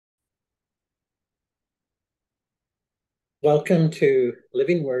Welcome to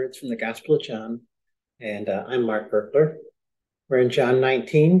Living Words from the Gospel of John, and I'm Mark Berkler. We're in John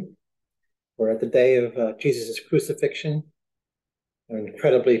 19. We're at the day of Jesus' crucifixion, an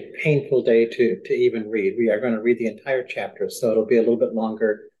incredibly painful day to even read. We are going to read the entire chapter, so it'll be a little bit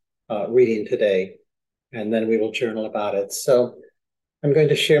longer reading today, and then we will journal about it. So I'm going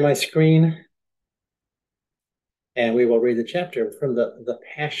to share my screen, and we will read the chapter from the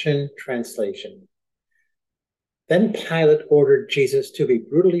Passion Translation. Then Pilate ordered Jesus to be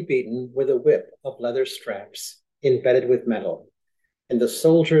brutally beaten with a whip of leather straps embedded with metal. And the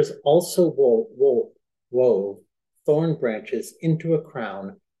soldiers also wove thorn branches into a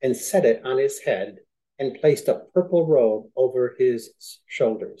crown and set it on his head and placed a purple robe over his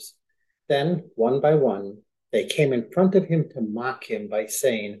shoulders. Then, one by one, they came in front of him to mock him by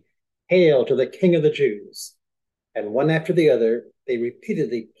saying, "Hail to the King of the Jews!" And one after the other, they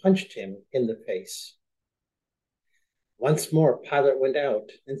repeatedly punched him in the face. Once more, Pilate went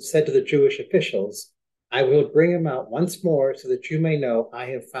out and said to the Jewish officials, "I will bring him out once more so that you may know I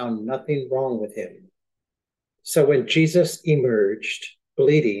have found nothing wrong with him." So when Jesus emerged,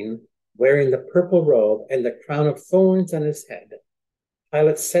 bleeding, wearing the purple robe and the crown of thorns on his head,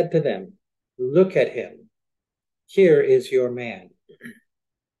 Pilate said to them, "Look at him. Here is your man."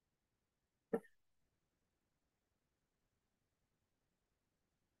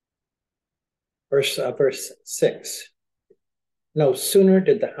 Verse 6. No sooner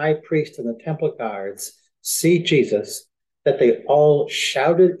did the high priest and the temple guards see Jesus that they all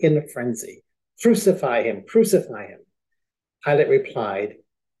shouted in a frenzy, "Crucify him, crucify him." Pilate replied,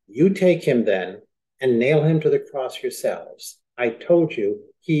 "You take him then and nail him to the cross yourselves. I told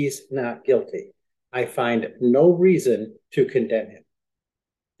you he's not guilty. I find no reason to condemn him."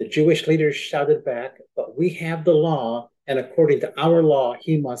 The Jewish leaders shouted back, "But we have the law, and according to our law,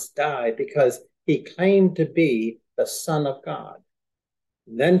 he must die because he claimed to be the Son of God."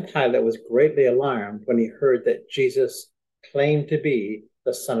 Then Pilate was greatly alarmed when he heard that Jesus claimed to be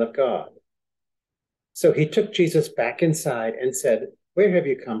the Son of God. So he took Jesus back inside and said, "Where have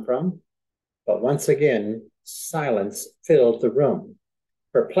you come from?" But once again, silence filled the room.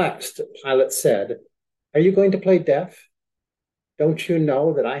 Perplexed, Pilate said, "Are you going to play deaf? Don't you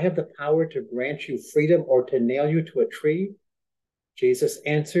know that I have the power to grant you freedom or to nail you to a tree?" Jesus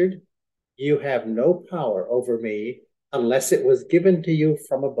answered, "You have no power over me unless it was given to you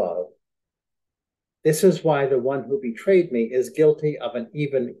from above. This is why the one who betrayed me is guilty of an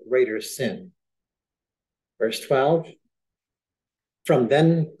even greater sin." Verse 12. From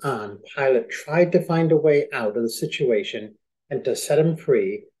then on, Pilate tried to find a way out of the situation and to set him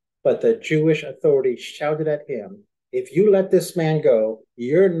free, but the Jewish authorities shouted at him, "If you let this man go,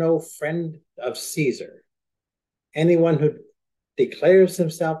 you're no friend of Caesar. Anyone who declares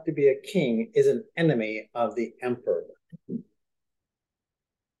himself to be a king is an enemy of the emperor."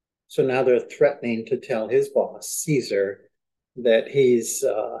 So now they're threatening to tell his boss, Caesar, that he's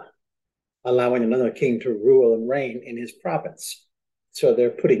allowing another king to rule and reign in his province. So they're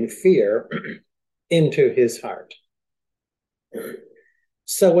putting fear into his heart.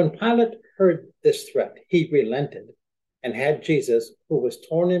 So when Pilate heard this threat, he relented and had Jesus, who was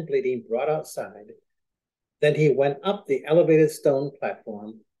torn and bleeding, brought outside. Then he went up the elevated stone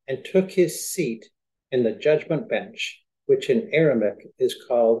platform and took his seat in the judgment bench, which in Aramaic is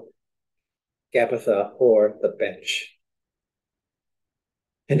called Gabbatha, or the bench.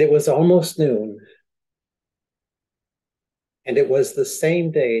 And it was almost noon, and it was the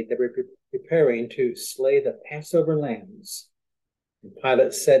same day they were preparing to slay the Passover lambs. And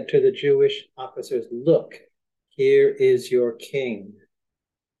Pilate said to the Jewish officers, "Look, here is your king."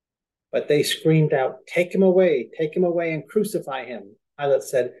 But they screamed out, take him away, and crucify him." Pilate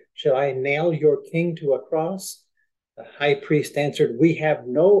said, "Shall I nail your king to a cross?" The high priest answered, "We have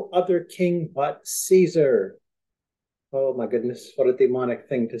no other king but Caesar." Oh my goodness, what a demonic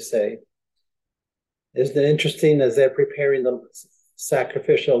thing to say. Isn't it interesting, as they're preparing the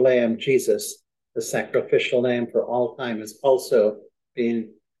sacrificial lamb, Jesus, the sacrificial lamb for all time, is also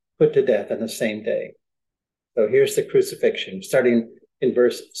being put to death on the same day. So here's the crucifixion, starting in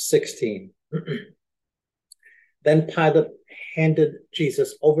verse 16. Then Pilate handed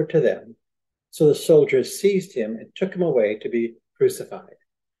Jesus over to them. So the soldiers seized him and took him away to be crucified.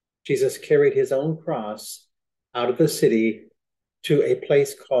 Jesus carried his own cross out of the city to a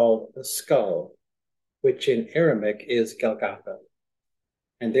place called the Skull, which in Aramaic is Golgotha.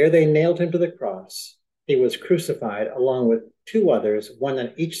 And there they nailed him to the cross. He was crucified along with two others, one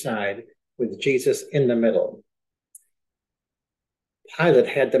on each side, with Jesus in the middle. Pilate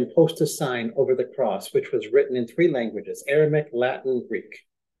had them post a sign over the cross, which was written in three languages: Aramaic, Latin, Greek.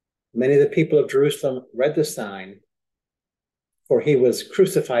 Many of the people of Jerusalem read the sign, for he was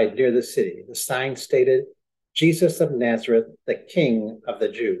crucified near the city. The sign stated, Jesus of Nazareth, the King of the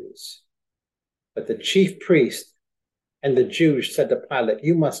Jews. But the chief priest and the Jews said to Pilate,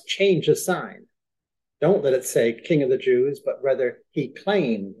 you must change the sign. Don't let it say King of the Jews, but rather he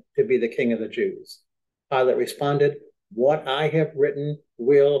claimed to be the King of the Jews. Pilate responded, what I have written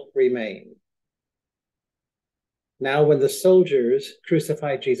will remain. Now, when the soldiers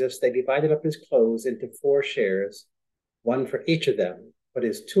crucified Jesus, they divided up his clothes into 4 shares, one for each of them, but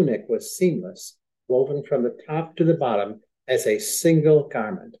his tunic was seamless, woven from the top to the bottom as a single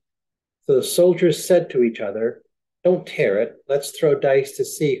garment. So the soldiers said to each other, don't tear it, let's throw dice to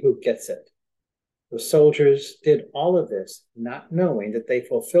see who gets it. The soldiers did all of this, not knowing that they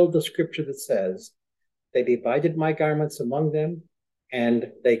fulfilled the scripture that says, they divided my garments among them,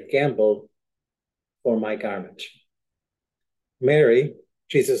 and they gambled for my garment. Mary,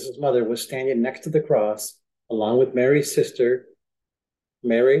 Jesus' mother, was standing next to the cross, along with Mary's sister,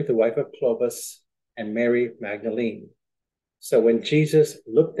 Mary, the wife of Clopas, and Mary Magdalene. So when Jesus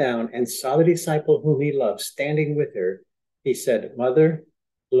looked down and saw the disciple whom he loved standing with her, he said, Mother,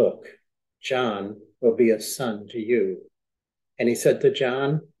 look, John will be a son to you. And he said to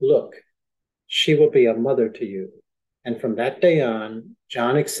John, look, she will be a mother to you. And from that day on,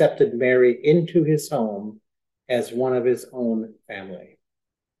 John accepted Mary into his home as one of his own family.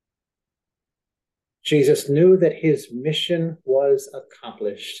 Jesus knew that his mission was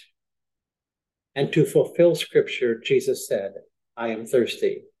accomplished. And to fulfill scripture, Jesus said, I am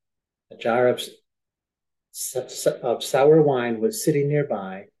thirsty. A jar of sour wine was sitting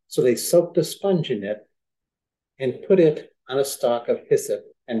nearby, so they soaked a sponge in it and put it on a stalk of hyssop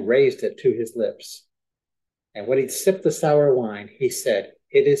and raised it to his lips. And when he'd sipped the sour wine, he said,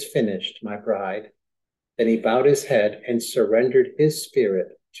 it is finished, my bride. Then he bowed his head and surrendered his spirit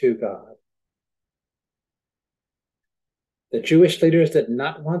to God. The Jewish leaders did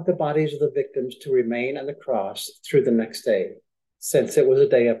not want the bodies of the victims to remain on the cross through the next day, since it was a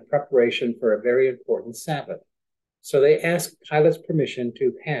day of preparation for a very important Sabbath. So they asked Pilate's permission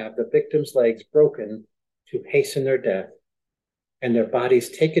to have the victims' legs broken to hasten their death and their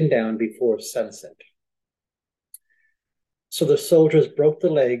bodies taken down before sunset. So the soldiers broke the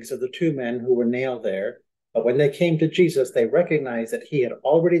legs of the 2 men who were nailed there, but when they came to Jesus, they recognized that he had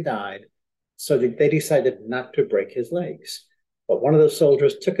already died, so they decided not to break his legs. But one of the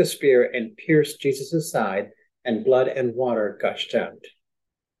soldiers took a spear and pierced Jesus' side, and blood and water gushed out.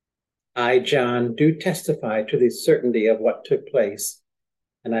 I, John, do testify to the certainty of what took place,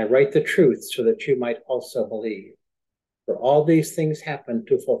 and I write the truth so that you might also believe. For all these things happened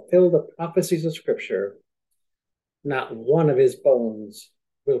to fulfill the prophecies of Scripture. Not one of his bones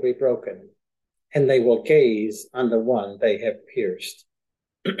will be broken, and they will gaze on the one they have pierced.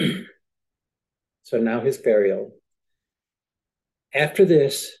 So now his burial. After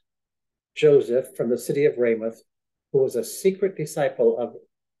this, Joseph from the city of Ramoth, who was a secret disciple of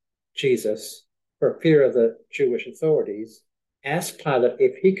Jesus for fear of the Jewish authorities, asked Pilate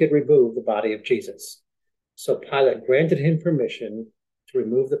if he could remove the body of Jesus. So Pilate granted him permission to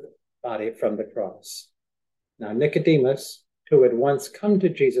remove the body from the cross. Now Nicodemus, who had once come to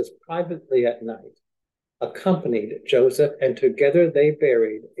Jesus privately at night, accompanied Joseph, and together they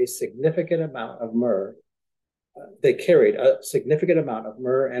buried a significant amount of myrrh. They carried a significant amount of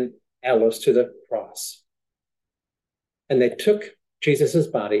myrrh and aloes to the cross. And they took Jesus'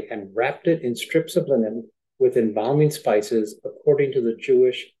 body and wrapped it in strips of linen with embalming spices according to the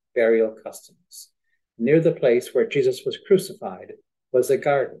Jewish burial customs. Near the place where Jesus was crucified was a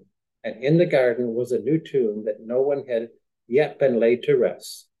garden, and in the garden was a new tomb that no one had yet been laid to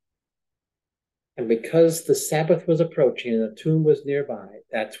rest. And because the Sabbath was approaching and the tomb was nearby,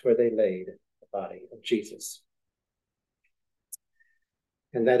 that's where they laid the body of Jesus.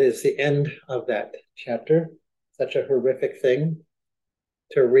 And that is the end of that chapter. Such a horrific thing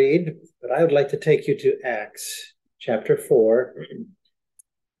to read, but I would like to take you to Acts chapter 4,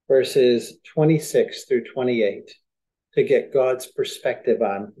 verses 26 through 28, to get God's perspective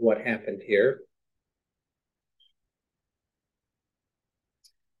on what happened here.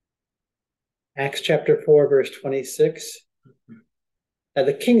 Acts chapter 4, verse 26. Now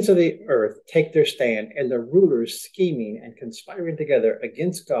the kings of the earth take their stand, and the rulers scheming and conspiring together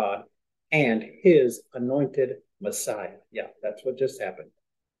against God and his anointed Messiah. Yeah, that's what just happened.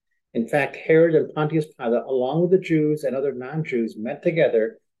 In fact, Herod and Pontius Pilate, along with the Jews and other non-Jews, met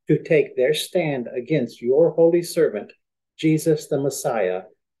together to take their stand against your holy servant, Jesus the Messiah.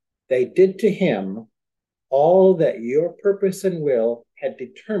 They did to him all that your purpose and will had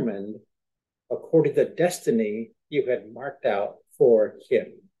determined according to the destiny you had marked out for him.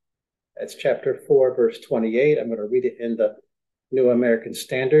 That's chapter 4, verse 28. I'm going to read it in the New American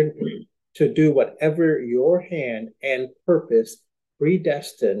Standard, to do whatever your hand and purpose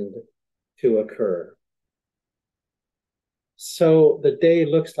predestined to occur. So the day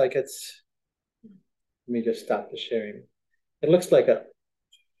looks like it's, let me just stop the sharing. It looks like a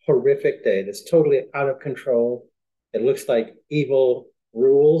horrific day that's totally out of control. It looks like evil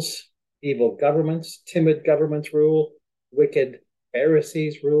rules, evil governments, timid governments rule, wicked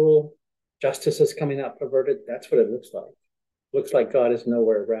Pharisees rule, justice is coming out perverted. That's what it looks like. Looks like God is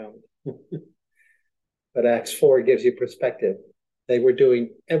nowhere around. But Acts 4 gives you perspective. They were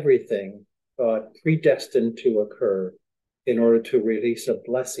doing everything God predestined to occur in order to release a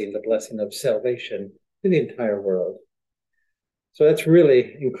blessing, the blessing of salvation to the entire world. So that's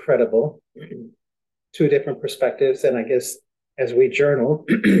really incredible. Two different perspectives. And I guess as we journal,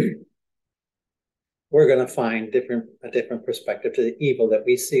 we're going to find a different perspective to the evil that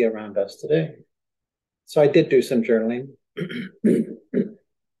we see around us today. So I did do some journaling.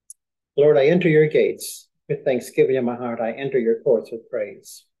 Lord, I enter your gates with thanksgiving in my heart. I enter your courts with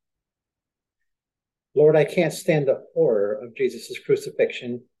praise. Lord, I can't stand the horror of Jesus'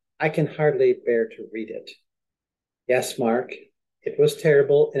 crucifixion. I can hardly bear to read it. Yes, Mark, it was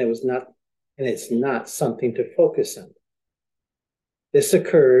terrible, and it's not something to focus on. This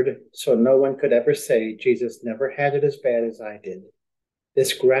occurred so no one could ever say Jesus never had it as bad as I did.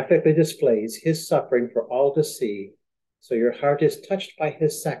 This graphically displays his suffering for all to see, so your heart is touched by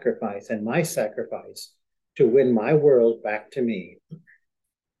his sacrifice and my sacrifice to win my world back to me.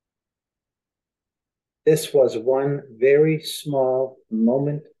 This was one very small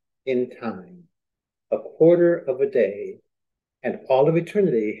moment in time, a quarter of a day, and all of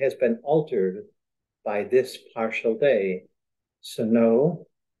eternity has been altered by this partial day. So no,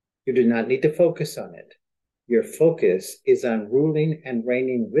 you do not need to focus on it. Your focus is on ruling and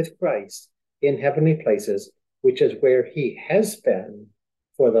reigning with Christ in heavenly places, which is where he has been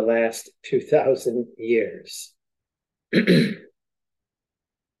for the last 2,000 years.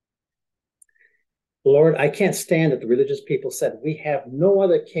 Lord, I can't stand that the religious people said, we have no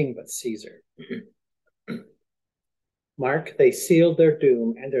other king but Caesar. Mark, they sealed their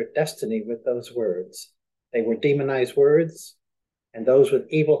doom and their destiny with those words. They were demonized words, and those with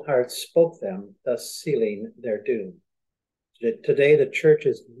evil hearts spoke them, thus sealing their doom. Today, the church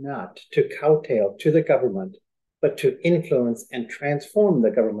is not to kowtow to the government, but to influence and transform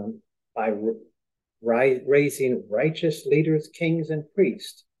the government by raising righteous leaders, kings, and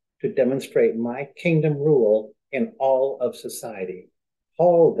priests to demonstrate my kingdom rule in all of society.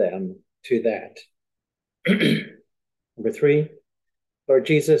 Call them to that. Number 3, Lord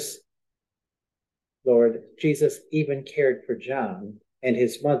Jesus even cared for John and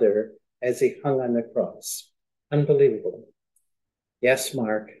his mother as he hung on the cross. Unbelievable. Yes,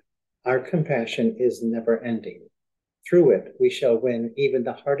 Mark, our compassion is never ending. Through it, we shall win even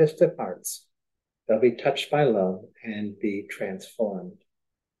the hardest of hearts. They'll be touched by love and be transformed.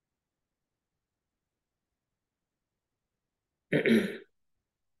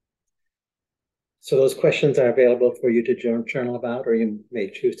 So those questions are available for you to journal about, or you may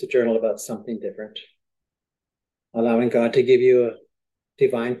choose to journal about something different. Allowing God to give you a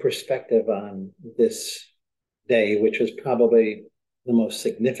divine perspective on this day, which was probably the most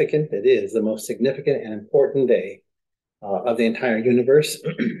significant. It is the most significant and important day of the entire universe.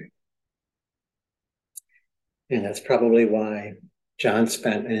 And that's probably why John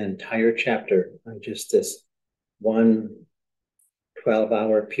spent an entire chapter on just this one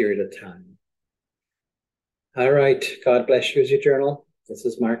 12-hour period of time. All right. God bless you as you journal. This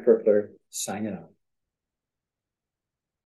is Mark Verkler signing off.